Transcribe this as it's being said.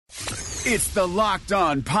It's the Locked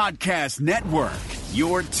On Podcast Network,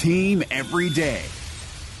 your team every day.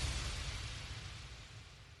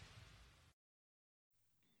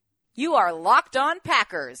 You are Locked On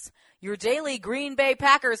Packers, your daily Green Bay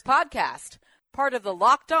Packers podcast, part of the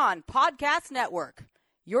Locked On Podcast Network,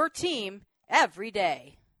 your team every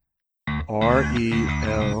day.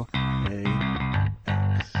 RELAX.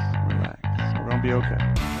 Relax. We're going to be okay.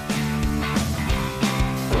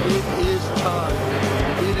 It is time.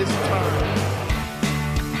 It is time.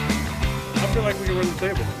 I feel like we can win the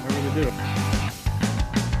table. I really do.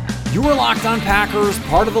 You are Locked On Packers,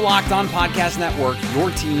 part of the Locked On Podcast Network, your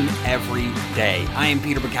team every day. I am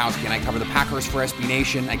Peter Bukowski, and I cover the Packers for SB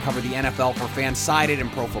Nation. I cover the NFL for Fansided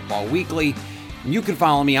and Pro Football Weekly. And you can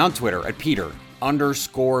follow me on Twitter at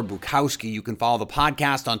Peter_Bukowski. You can follow the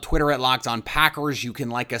podcast on Twitter at Locked On Packers. You can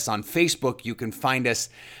like us on Facebook. You can find us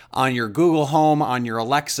on your Google Home, on your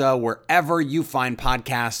Alexa, wherever you find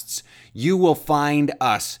podcasts, you will find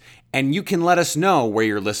us. And you can let us know where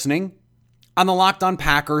you're listening on the Locked On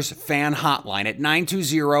Packers fan hotline at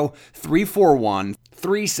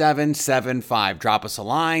 920-341-3775. Drop us a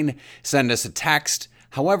line, send us a text.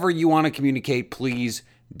 However you want to communicate, please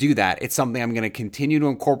do that. It's something I'm going to continue to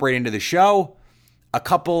incorporate into the show. A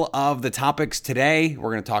couple of the topics today,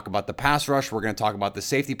 we're going to talk about the pass rush. We're going to talk about the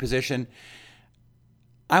safety position.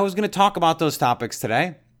 I was going to talk about those topics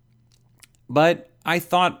today, but I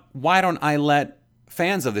thought, why don't I let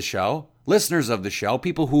fans of the show, listeners of the show,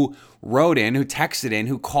 people who wrote in, who texted in,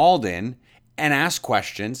 who called in and asked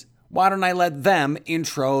questions, why don't I let them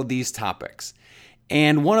intro these topics?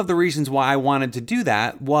 And one of the reasons why I wanted to do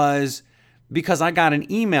that was because I got an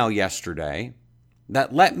email yesterday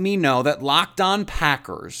that let me know that Locked On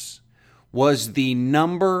Packers was the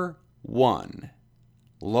number one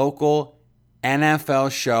local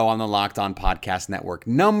NFL show on the Locked On Podcast Network.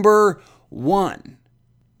 Number one.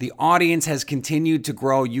 The audience has continued to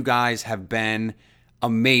grow. You guys have been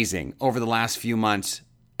amazing over the last few months.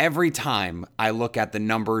 Every time I look at the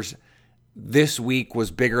numbers, this week was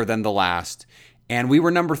bigger than the last. And we were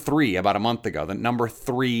number 3 about a month ago, the number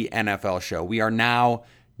 3 NFL show. We are now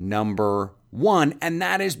number 1, and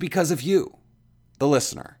that is because of you, the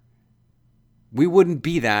listener. We wouldn't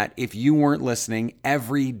be that if you weren't listening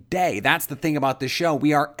every day. That's the thing about this show.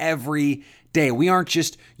 We are every day. We aren't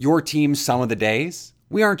just your team some of the days.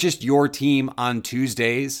 We aren't just your team on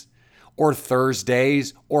Tuesdays or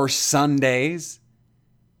Thursdays or Sundays.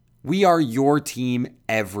 We are your team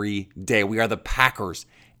every day. We are the Packers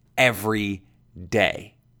every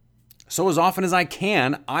day. So as often as I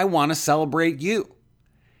can, I want to celebrate you.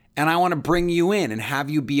 And I want to bring you in and have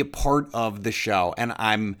you be a part of the show. And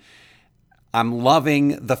I'm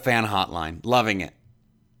loving the fan hotline. Loving it.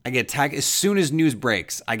 I get text as soon as news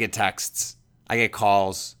breaks. I get texts. I get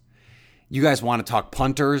calls. You guys want to talk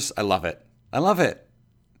punters? I love it. I love it.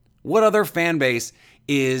 What other fan base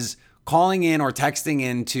is calling in or texting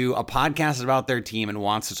into a podcast about their team and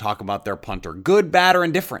wants to talk about their punter? Good, bad, or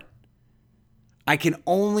indifferent? I can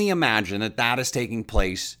only imagine that that is taking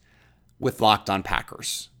place with Locked On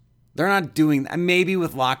Packers. They're not doing that. Maybe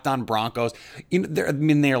with Locked On Broncos.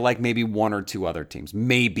 They're like maybe one or two other teams.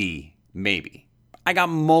 Maybe. I got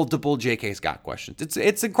multiple J.K. Scott questions.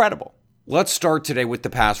 It's incredible. Let's start today with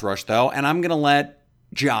the pass rush, though, and I'm going to let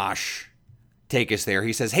Josh take us there.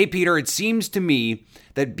 He says, "Hey, Peter, it seems to me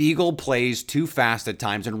that Biegel plays too fast at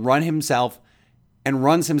times and runs himself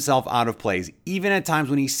out of plays. Even at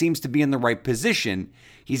times when he seems to be in the right position,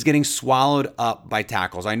 he's getting swallowed up by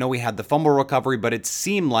tackles. I know we had the fumble recovery, but it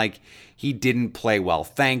seemed like he didn't play well.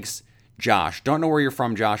 Thanks, Josh." Don't know where you're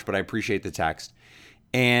from, Josh, but I appreciate the text.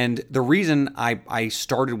 And the reason I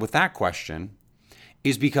started with that question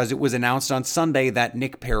is because it was announced on Sunday that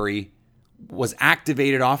Nick Perry was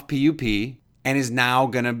activated off PUP and is now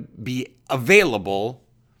going to be available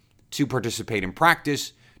to participate in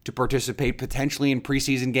practice, to participate potentially in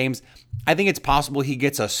preseason games. I think it's possible he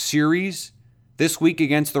gets a series this week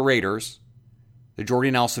against the Raiders, the Jordy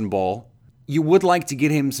Nelson Bowl. You would like to get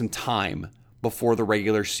him some time before the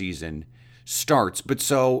regular season starts. But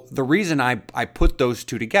so the reason I put those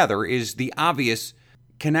two together is the obvious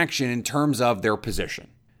connection in terms of their position.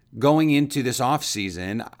 Going into this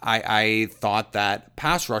offseason, I thought that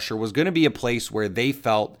pass rusher was going to be a place where they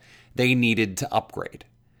felt they needed to upgrade.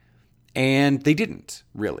 And they didn't,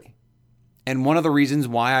 really. And one of the reasons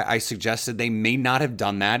why I suggested they may not have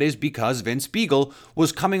done that is because Vince Biegel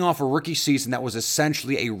was coming off a rookie season that was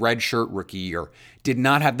essentially a redshirt rookie year. Did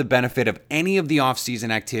not have the benefit of any of the offseason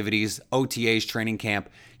activities, OTAs, training camp.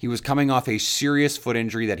 He was coming off a serious foot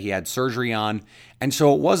injury that he had surgery on. And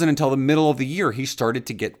so it wasn't until the middle of the year he started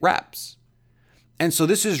to get reps. And so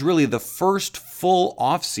this is really the first full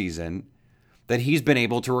offseason that he's been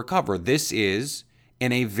able to recover. This is,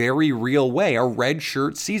 in a very real way, a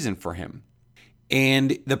redshirt season for him.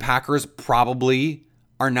 And the Packers probably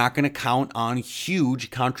are not going to count on huge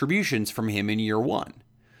contributions from him in year one.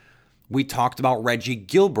 We talked about Reggie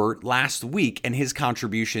Gilbert last week and his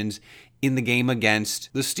contributions in the game against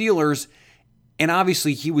the Steelers, and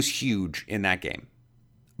obviously he was huge in that game.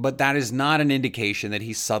 But that is not an indication that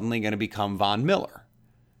he's suddenly going to become Von Miller.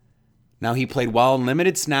 Now, he played well in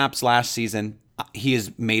limited snaps last season. He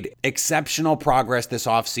has made exceptional progress this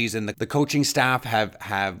offseason. The coaching staff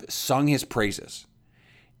have sung his praises.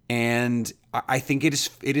 And I think it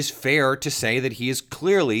is fair to say that he is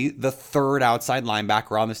clearly the third outside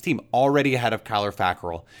linebacker on this team, already ahead of Kyler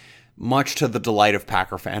Fackrell, much to the delight of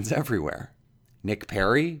Packer fans everywhere. Nick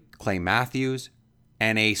Perry, Clay Matthews,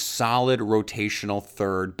 and a solid rotational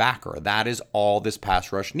third backer. That is all this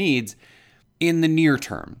pass rush needs in the near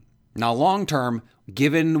term. Now, long term,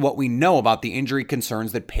 given what we know about the injury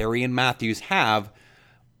concerns that Perry and Matthews have,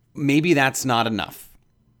 maybe that's not enough.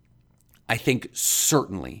 I think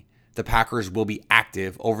certainly the Packers will be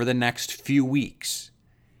active over the next few weeks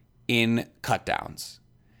in cutdowns.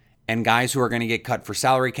 And guys who are going to get cut for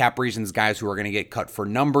salary cap reasons, guys who are going to get cut for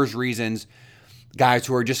numbers reasons, guys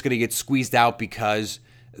who are just going to get squeezed out because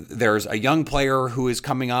there's a young player who is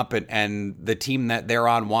coming up and the team that they're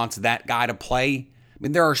on wants that guy to play. I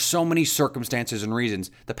mean, there are so many circumstances and reasons.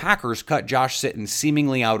 The Packers cut Josh Sitton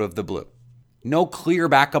seemingly out of the blue. No clear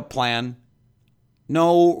backup plan.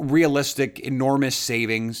 No realistic, enormous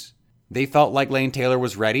savings. They felt like Lane Taylor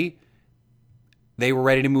was ready. They were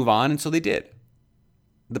ready to move on, and so they did.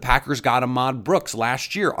 The Packers got Ahmad Brooks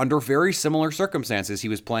last year under very similar circumstances. He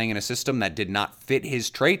was playing in a system that did not fit his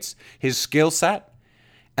traits, his skill set,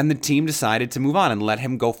 and the team decided to move on and let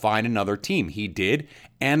him go find another team. He did,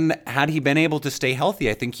 and had he been able to stay healthy,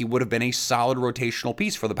 I think he would have been a solid rotational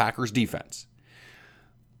piece for the Packers defense.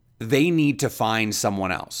 They need to find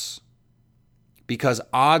someone else. Because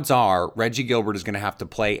odds are Reggie Gilbert is going to have to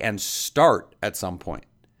play and start at some point,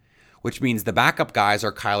 which means the backup guys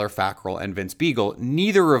are Kyler Fackrell and Vince Biegel,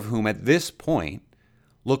 neither of whom at this point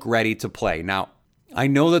look ready to play. Now, I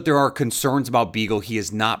know that there are concerns about Biegel. He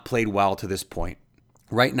has not played well to this point.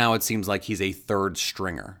 Right now, it seems like he's a third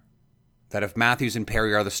stringer. That if Matthews and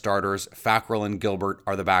Perry are the starters, Fackrell and Gilbert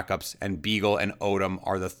are the backups, and Biegel and Odom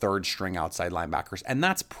are the third string outside linebackers. And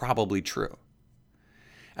that's probably true.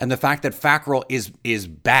 And the fact that Fackrell is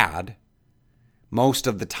bad most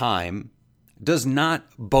of the time does not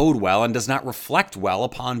bode well and does not reflect well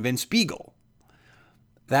upon Vince Biegel.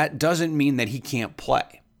 That doesn't mean that he can't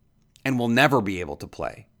play and will never be able to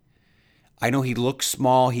play. I know he looks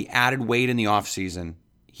small. He added weight in the offseason.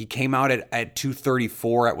 He came out at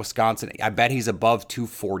 234 at Wisconsin. I bet he's above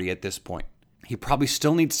 240 at this point. He probably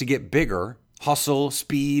still needs to get bigger. Hustle,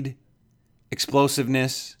 speed,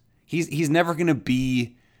 explosiveness. He's never going to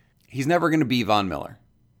be Von Miller.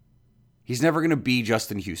 He's never going to be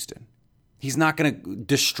Justin Houston. He's not going to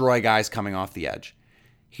destroy guys coming off the edge.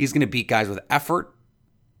 He's going to beat guys with effort,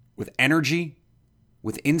 with energy,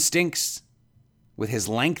 with instincts, with his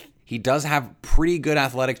length. He does have pretty good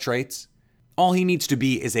athletic traits. All he needs to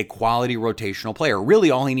be is a quality rotational player.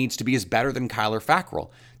 Really, all he needs to be is better than Kyler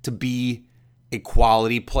Fackrell to be a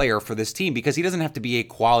quality player for this team, because he doesn't have to be a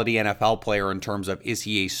quality NFL player in terms of, is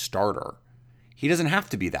he a starter? He doesn't have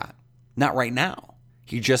to be that. Not right now.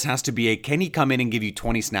 He just has to be can he come in and give you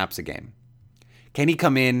 20 snaps a game? Can he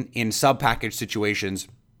come in sub-package situations,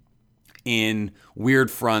 in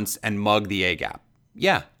weird fronts, and mug the A-gap?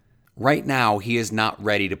 Yeah. Right now, he is not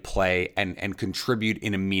ready to play and contribute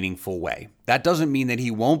in a meaningful way. That doesn't mean that he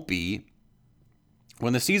won't be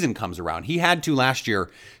when the season comes around. He had to last year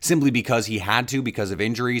simply because he had to, because of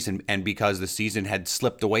injuries and because the season had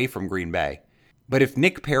slipped away from Green Bay. But if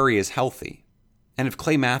Nick Perry is healthy, and if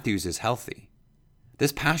Clay Matthews is healthy,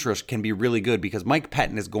 this pass rush can be really good because Mike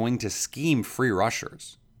Pettin is going to scheme free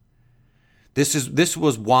rushers. This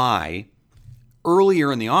was why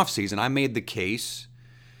earlier in the offseason I made the case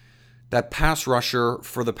that pass rusher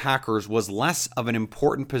for the Packers was less of an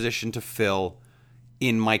important position to fill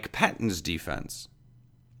in Mike Pettin's defense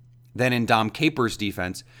than in Dom Capers'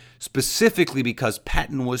 defense, specifically because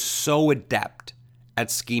Pettin was so adept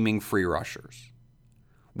at scheming free rushers.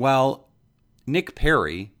 Well, Nick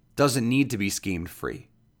Perry doesn't need to be schemed free.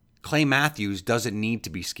 Clay Matthews doesn't need to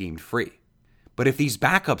be schemed free. But if these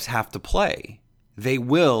backups have to play, they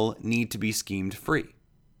will need to be schemed free.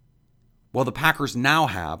 Well, the Packers now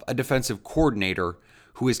have a defensive coordinator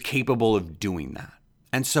who is capable of doing that.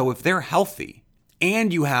 And so if they're healthy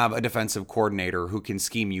and you have a defensive coordinator who can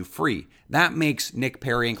scheme you free, that makes Nick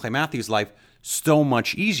Perry and Clay Matthews' life so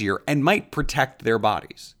much easier and might protect their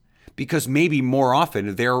bodies. because maybe more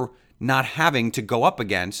often they're not having to go up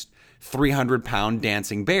against 300-pound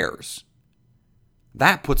dancing bears.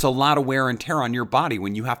 That puts a lot of wear and tear on your body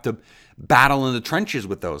when you have to battle in the trenches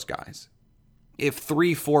with those guys. If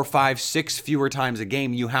 3, 4, 5, 6 fewer times a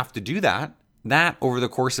game you have to do that over the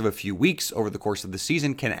course of a few weeks, over the course of the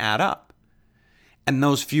season, can add up. And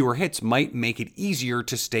those fewer hits might make it easier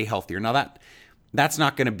to stay healthier. Now, that's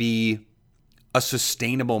not going to be a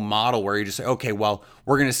sustainable model where you just say, okay, well,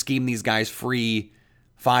 we're going to scheme these guys free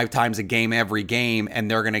 5 times a game every game, and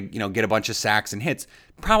they're going to, get a bunch of sacks and hits.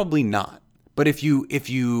 Probably not. But if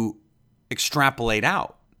you extrapolate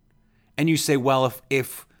out and you say, well,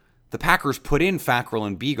 if the Packers put in Fackrell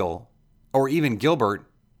and Biegel or even Gilbert,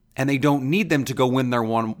 and they don't need them to go win their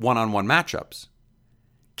one-on-one matchups,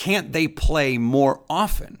 can't they play more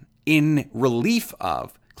often in relief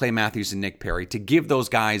of Clay Matthews and Nick Perry to give those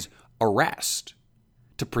guys a rest,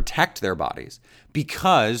 to protect their bodies?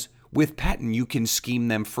 Because with Pettine, you can scheme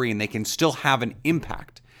them free and they can still have an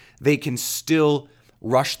impact. They can still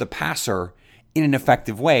rush the passer in an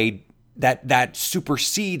effective way that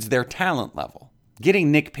supersedes their talent level.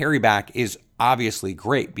 Getting Nick Perry back is obviously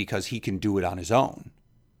great because he can do it on his own.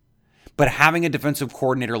 But having a defensive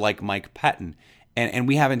coordinator like Mike Pettine, and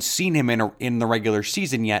we haven't seen him in the regular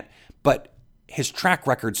season yet, but his track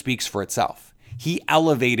record speaks for itself. He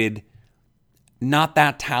elevated not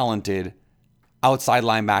that talented outside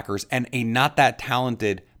linebackers and a not that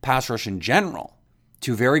talented pass rush in general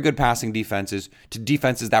to very good passing defenses, to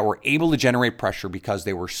defenses that were able to generate pressure because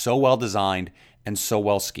they were so well designed and so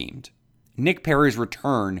well schemed. Nick Perry's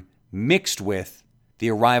return, mixed with the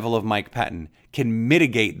arrival of Mike Pettine, can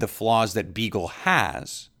mitigate the flaws that Biegel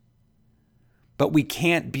has, but we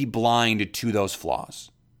can't be blind to those flaws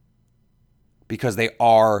because they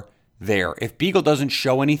are there. If Biegel doesn't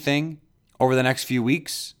show anything over the next few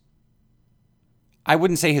weeks, I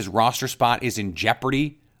wouldn't say his roster spot is in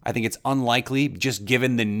jeopardy. I think it's unlikely, just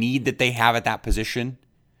given the need that they have at that position,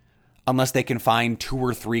 unless they can find 2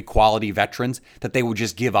 or 3 quality veterans, that they would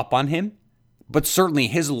just give up on him. But certainly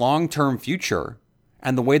his long-term future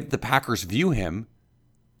and the way that the Packers view him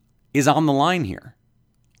is on the line here.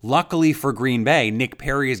 Luckily for Green Bay, Nick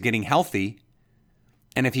Perry is getting healthy,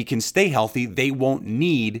 and if he can stay healthy, they won't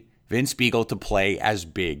need Vince Biegel to play as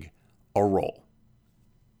big a role.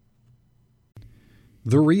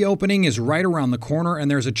 The reopening is right around the corner, and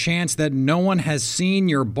there's a chance that no one has seen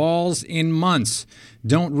your balls in months.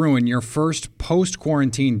 Don't ruin your first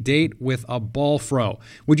post-quarantine date with a ball fro.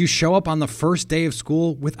 Would you show up on the first day of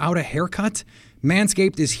school without a haircut?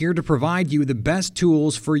 Manscaped is here to provide you the best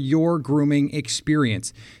tools for your grooming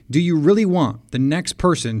experience. Do you really want the next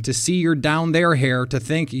person to see your down there hair to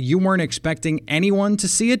think you weren't expecting anyone to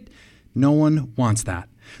see it? No one wants that.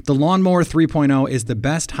 The Lawnmower 3.0 is the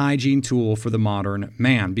best hygiene tool for the modern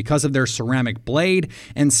man. Because of their ceramic blade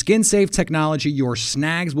and skin-safe technology, your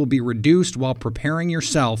snags will be reduced while preparing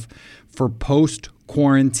yourself for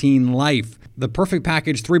post-quarantine life. The Perfect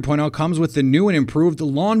Package 3.0 comes with the new and improved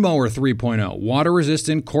Lawnmower 3.0,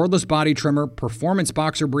 water-resistant, cordless body trimmer, performance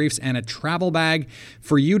boxer briefs, and a travel bag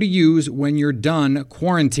for you to use when you're done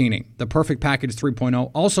quarantining. The Perfect Package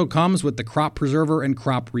 3.0 also comes with the Crop Preserver and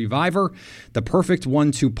Crop Reviver, the perfect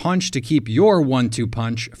 1-2 punch to keep your 1-2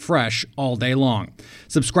 punch fresh all day long.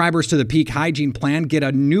 Subscribers to the Peak Hygiene Plan get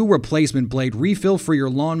a new replacement blade refill for your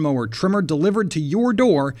lawnmower trimmer delivered to your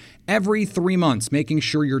door every 3 months, making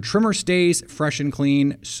sure your trimmer stays fresh and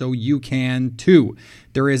clean so you can too.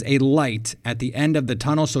 There is a light at the end of the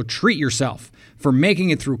tunnel, so treat yourself for making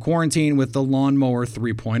it through quarantine with the Lawnmower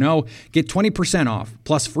 3.0. Get 20% off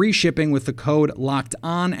plus free shipping with the code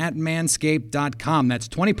LOCKEDON at manscaped.com. That's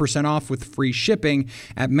 20% off with free shipping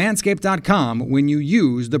at manscaped.com when you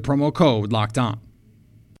use the promo code LOCKEDON.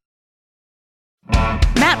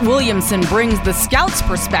 Matt Williamson brings the scout's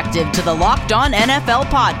perspective to the Locked On NFL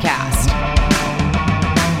podcast.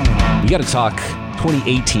 We got to talk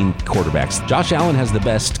 2018 quarterbacks. Josh Allen has the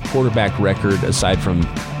best quarterback record aside from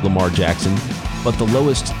Lamar Jackson, but the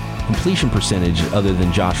lowest completion percentage other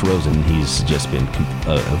than Josh Rosen. He's just been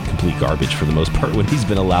complete garbage for the most part when he's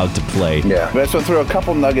been allowed to play. Yeah, but I just want to throw a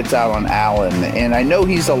couple nuggets out on Allen, and I know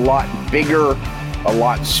he's a lot bigger, a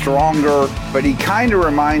lot stronger, but he kind of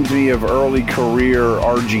reminds me of early career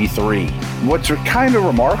RG3. What's kind of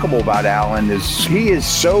remarkable about Allen is he is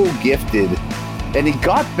so gifted, and he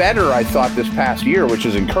got better, I thought, this past year, which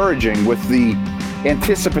is encouraging with the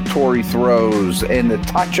anticipatory throws and the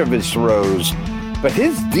touch of his throws. But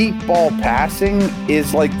his deep ball passing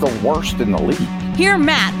is like the worst in the league. Hear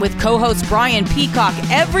Matt with co-host Brian Peacock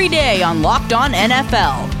every day on Locked On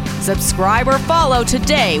NFL. Subscribe or follow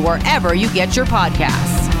today wherever you get your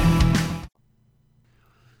podcasts.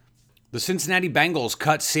 The Cincinnati Bengals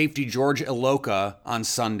cut safety George Iloka on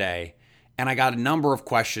Sunday, and I got a number of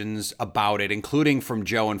questions about it, including from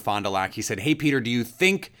Joe in Fond du Lac. He said, "Hey, Peter, do you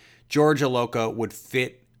think George Iloka would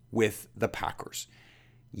fit with the Packers?"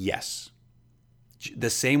 Yes. The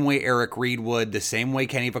same way Eric Reed would, the same way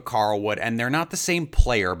Kenny Vaccaro would, and they're not the same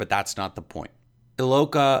player, but that's not the point.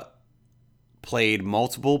 Iloka played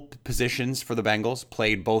multiple positions for the Bengals,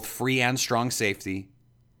 played both free and strong safety.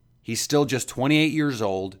 He's still just 28 years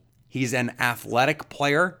old. He's an athletic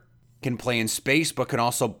player, can play in space, but can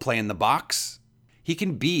also play in the box. He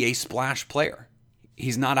can be a splash player.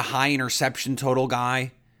 He's not a high interception total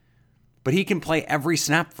guy, but he can play every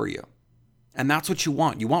snap for you. And that's what you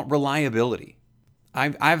want. You want reliability.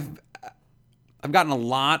 I've gotten a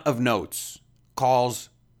lot of notes, calls,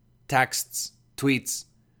 texts, tweets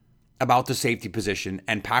about the safety position,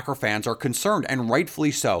 and Packer fans are concerned, and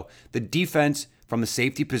rightfully so. The defense from the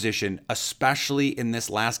safety position, especially in this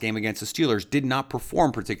last game against the Steelers, did not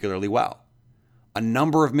perform particularly well. A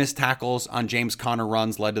number of missed tackles on James Conner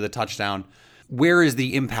runs led to the touchdown. Where is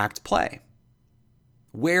the impact play?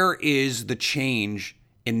 Where is the change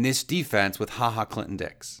in this defense with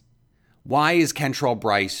Clinton-Dix? Why is Kentrell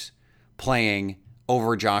Brice playing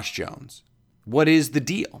over Josh Jones? What is the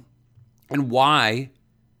deal? And why,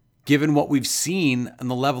 given what we've seen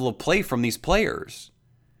and the level of play from these players,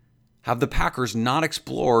 have the Packers not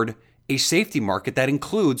explored a safety market that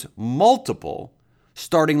includes multiple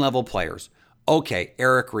starting level players? Okay,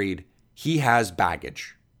 Eric Reed, he has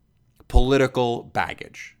baggage, political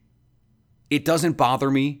baggage. It doesn't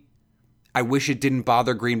bother me. I wish it didn't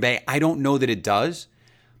bother Green Bay. I don't know that it does,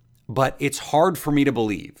 but it's hard for me to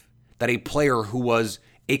believe that a player who was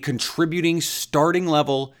a contributing starting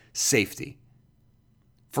level safety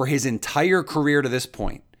for his entire career to this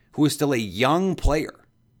point, who is still a young player,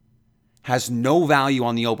 has no value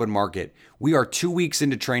on the open market. We are 2 weeks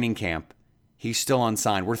into training camp. He's still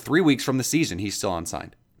unsigned. We're 3 weeks from the season. He's still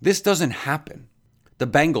unsigned. This doesn't happen. The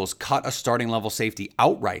Bengals cut a starting level safety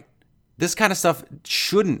outright. This kind of stuff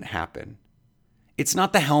shouldn't happen. It's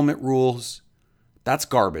not the helmet rules. That's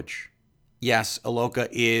garbage. Yes, Iloka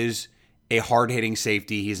is a hard-hitting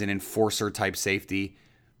safety. He's an enforcer type safety,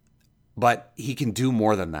 but he can do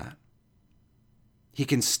more than that. He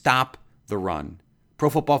can stop the run.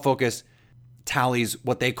 Pro Football Focus tallies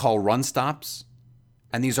what they call run stops,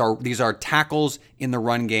 and these are tackles in the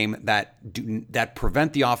run game that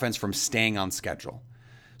prevent the offense from staying on schedule.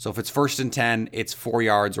 So if it's 1st and 10, it's 4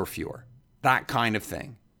 yards or fewer. That kind of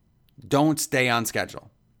thing. Don't stay on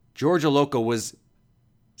schedule. George Iloka was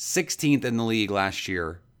 16th in the league last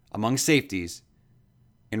year among safeties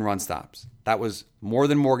in run stops. That was more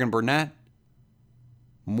than Morgan Burnett,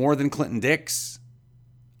 more than Clinton-Dix,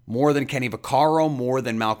 more than Kenny Vaccaro, more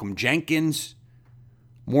than Malcolm Jenkins,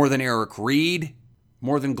 more than Eric Reed,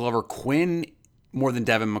 more than Glover Quinn, more than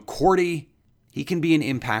Devin McCourty. He can be an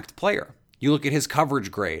impact player. You look at his coverage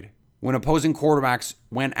grade. When opposing quarterbacks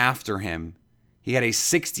went after him, he had a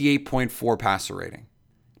 68.4 passer rating.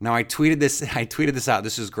 Now, I tweeted this out.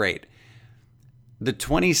 This is great. The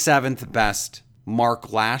 27th best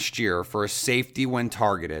mark last year for a safety when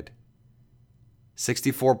targeted,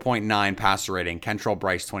 64.9 passer rating, Kentrell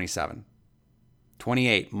Brice, 27.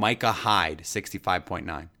 28, Micah Hyde,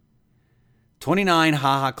 65.9.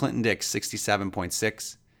 29, Clinton-Dix,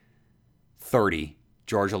 67.6. 30,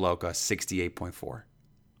 George Iloka, 68.4.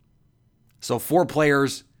 So 4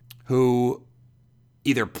 players who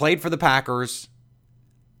either played for the Packers,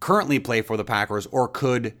 currently play for the Packers, or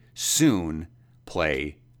could soon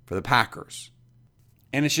play for the Packers.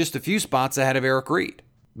 And it's just a few spots ahead of Eric Reed.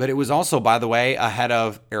 But it was also, by the way, ahead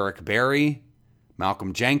of Eric Berry,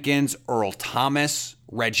 Malcolm Jenkins, Earl Thomas,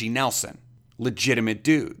 Reggie Nelson. Legitimate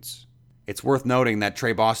dudes. It's worth noting that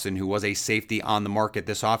Trey Boston, who was a safety on the market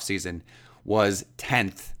this offseason, was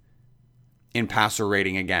 10th in passer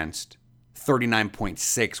rating against,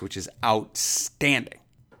 39.6, which is outstanding.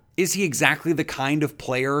 Is he exactly the kind of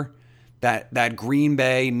player that Green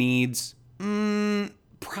Bay needs?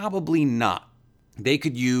 Probably not. They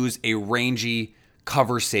could use a rangy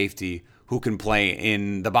cover safety who can play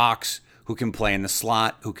in the box, who can play in the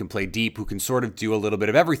slot, who can play deep, who can sort of do a little bit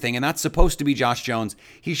of everything, and that's supposed to be Josh Jones.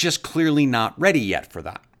 He's just clearly not ready yet for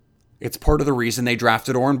that. It's part of the reason they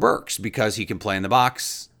drafted Oren Burks, because he can play in the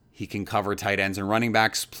box, he can cover tight ends and running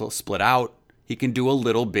backs, split out, he can do a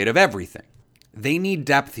little bit of everything. They need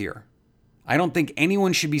depth here. I don't think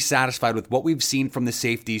anyone should be satisfied with what we've seen from the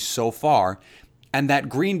safeties so far, and that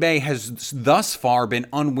Green Bay has thus far been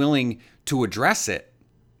unwilling to address it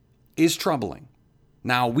is troubling.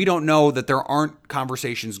 Now, we don't know that there aren't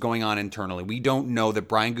conversations going on internally. We don't know that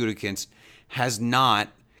Brian Gutekunst has not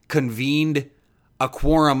convened a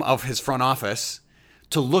quorum of his front office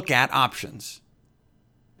to look at options.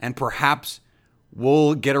 And perhaps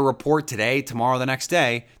we'll get a report today, tomorrow, the next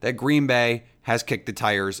day, that Green Bay has kicked the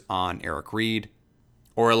tires on Eric Reid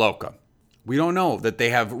or Iloka. We don't know that they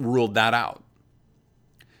have ruled that out.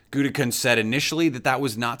 Gutekunst said initially that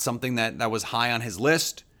was not something that was high on his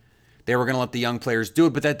list. They were going to let the young players do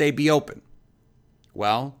it, but that they'd be open.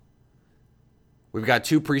 Well, we've got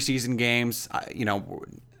 2 preseason games,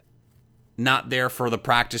 not there for the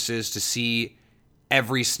practices to see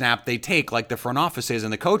every snap they take like the front offices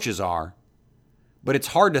and the coaches are. But it's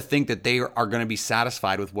hard to think that they are going to be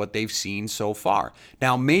satisfied with what they've seen so far.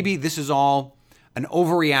 Now, maybe this is all an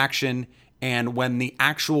overreaction, and when the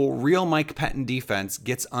actual real Mike Pettine defense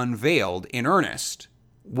gets unveiled in earnest,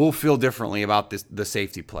 we'll feel differently about the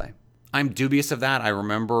safety play. I'm dubious of that. I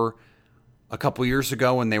remember a couple years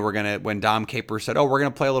ago when Dom Capers said, we're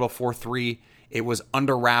going to play a little 4-3. It was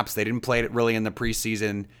under wraps. They didn't play it really in the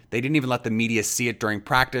preseason. They didn't even let the media see it during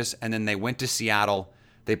practice. And then they went to Seattle.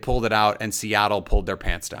 They pulled it out, and Seattle pulled their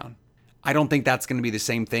pants down. I don't think that's going to be the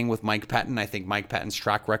same thing with Mike Pettine. I think Mike Pettine's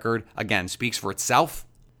track record, again, speaks for itself.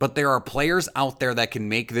 But there are players out there that can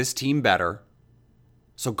make this team better.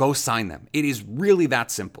 So go sign them. It is really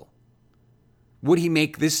that simple. Would he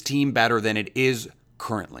make this team better than it is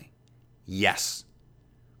currently? Yes.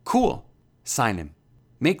 Cool. Sign him.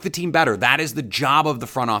 Make the team better. That is the job of the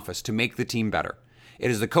front office, to make the team better.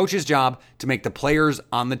 It is the coach's job to make the players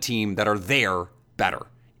on the team that are there better.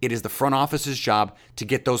 It is the front office's job to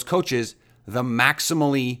get those coaches the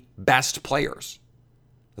maximally best players,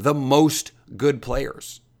 the most good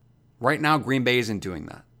players. Right now, Green Bay isn't doing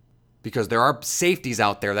that because there are safeties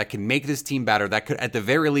out there that can make this team better, that could at the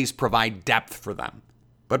very least provide depth for them,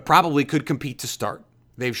 but probably could compete to start.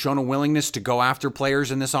 They've shown a willingness to go after players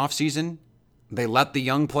in this offseason. They let the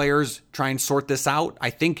young players try and sort this out. I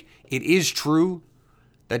think it is true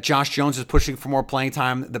that Josh Jones is pushing for more playing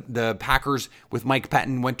time. The Packers with Mike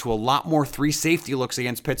Pettine went to a lot more 3 safety looks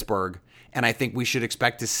against Pittsburgh, and I think we should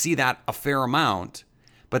expect to see that a fair amount.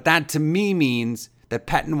 But that to me means that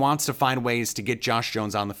Pettine wants to find ways to get Josh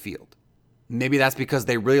Jones on the field. Maybe that's because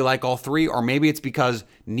they really like all 3, or maybe it's because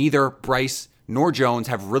neither Bryce nor Jones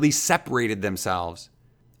have really separated themselves,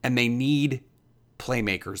 and they need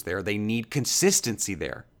playmakers there. They need consistency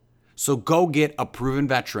there. So go get a proven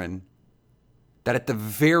veteran that at the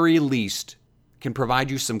very least can provide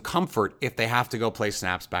you some comfort if they have to go play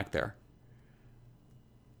snaps back there.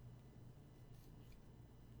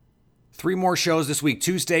 3 more shows this week: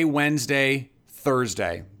 Tuesday, Wednesday,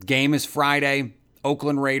 Thursday. Game is Friday,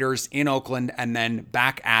 Oakland Raiders in Oakland, and then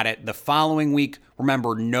back at it the following week.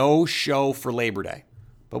 Remember, no show for Labor Day,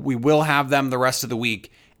 but we will have them the rest of the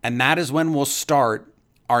week, and that is when we'll start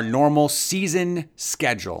our normal season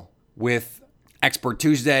schedule with Expert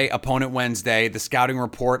Tuesday, Opponent Wednesday, the Scouting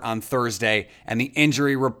Report on Thursday, and the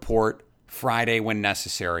Injury Report Friday when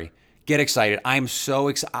necessary. Get excited. I'm so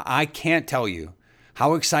excited. I can't tell you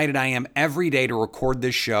how excited I am every day to record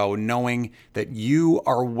this show, knowing that you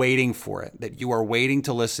are waiting for it, that you are waiting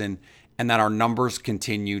to listen, and that our numbers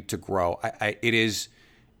continue to grow. It is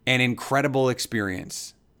an incredible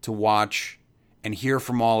experience to watch and hear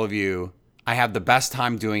from all of you. I have the best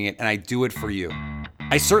time doing it, and I do it for you.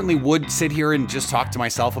 I certainly would sit here and just talk to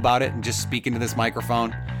myself about it and just speak into this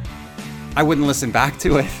microphone. I wouldn't listen back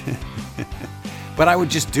to it, but I would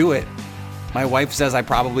just do it. My wife says I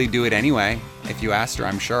probably do it anyway, if you asked her,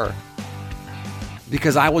 I'm sure.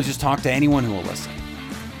 Because I will just talk to anyone who will listen.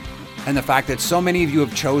 And the fact that so many of you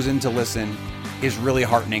have chosen to listen is really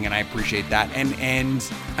heartening, and I appreciate that. And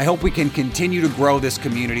I hope we can continue to grow this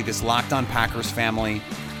community, this Locked On Packers family.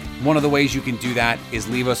 One of the ways you can do that is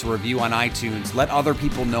leave us a review on iTunes. Let other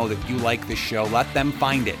people know that you like this show. Let them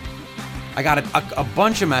find it. I got a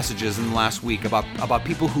bunch of messages in the last week about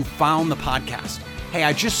people who found the podcast. Hey,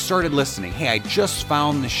 I just started listening. Hey, I just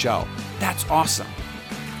found the show. That's awesome.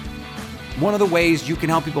 One of the ways you can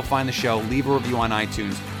help people find the show, leave a review on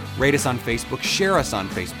iTunes, rate us on Facebook, share us on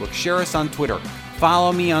Facebook, share us on Twitter.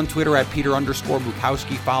 Follow me on Twitter at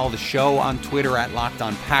Peter_Bukowski. Follow the show on Twitter at Locked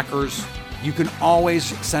On Packers. You can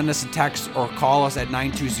always send us a text or call us at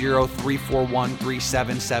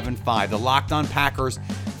 920-341-3775. The Locked On Packers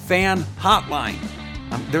fan hotline.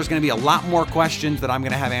 There's going to be a lot more questions that I'm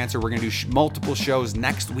going to have answered. We're going to do multiple shows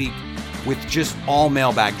next week with just all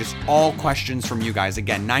mailbag, just all questions from you guys.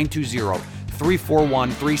 Again,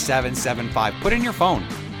 920-341-3775. Put in your phone.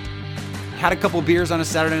 Had a couple beers on a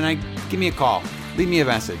Saturday night? Give me a call. Leave me a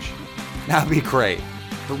message. That'd be great.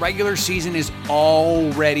 The regular season is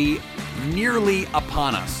already nearly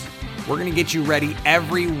upon us. We're going to get you ready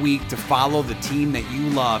every week to follow the team that you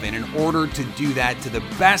love. And in order to do that to the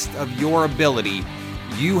best of your ability,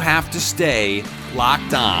 you have to stay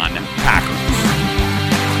locked on Packers.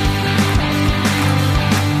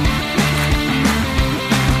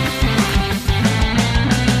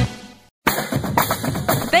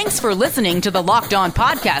 Thanks for listening to the Locked On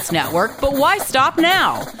Podcast Network, but why stop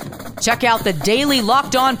now? Check out the daily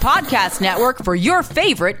Locked On Podcast Network for your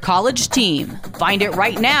favorite college team. Find it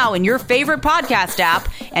right now in your favorite podcast app,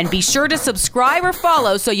 and be sure to subscribe or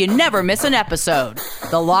follow so you never miss an episode.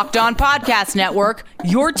 The Locked On Podcast Network,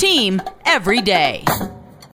 your team every day.